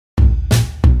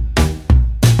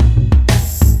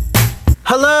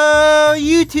Hello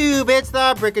YouTube, it's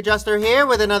the Brick Adjuster here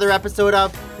with another episode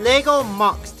of Lego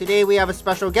MOCs. Today we have a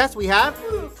special guest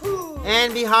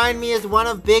and behind me is one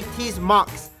of Big T's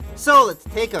MOCs. So let's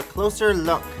take a closer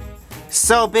look.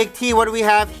 So Big T, what do we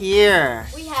have here?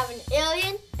 We have an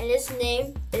alien and his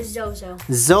name is Zozo.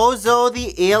 Zozo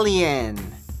the alien.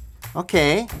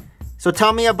 Okay, so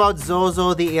tell me about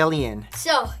Zozo the alien.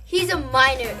 So he's a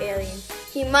miner alien.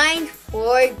 He mined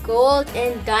for gold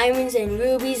and diamonds and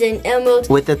rubies and emeralds.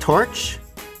 With the torch?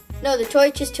 No, the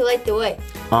torch is to light the way.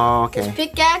 Oh, okay. His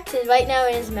pickaxe is right now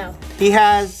in his mouth. He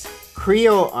has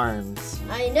Creo arms.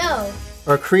 I know.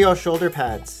 Or Creo shoulder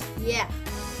pads. Yeah.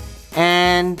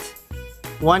 And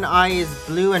one eye is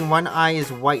blue and one eye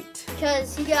is white.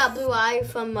 Because he got a blue eye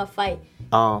from a fight.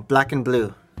 Oh, black and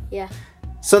blue. Yeah.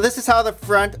 So this is how the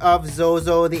front of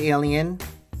Zozo the alien.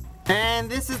 And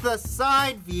this is the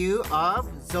side view of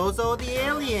Zozo the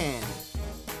alien.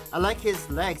 I like his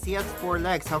legs. He has 4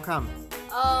 legs. How come?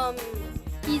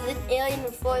 He's an alien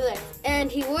with 4 legs.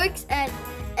 And he works at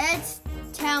Ed's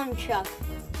town truck.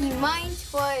 He mines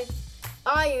for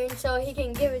iron so he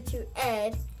can give it to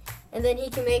Ed. And then he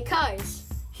can make cars.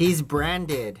 He's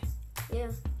branded.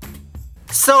 Yeah.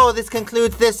 So this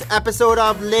concludes this episode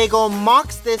of Lego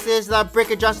MOCs. This is the Brick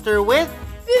Adjuster with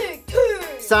Big T.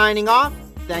 signing off.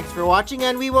 Thanks for watching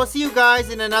and we will see you guys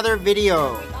in another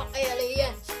video.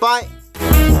 Aliens. Bye.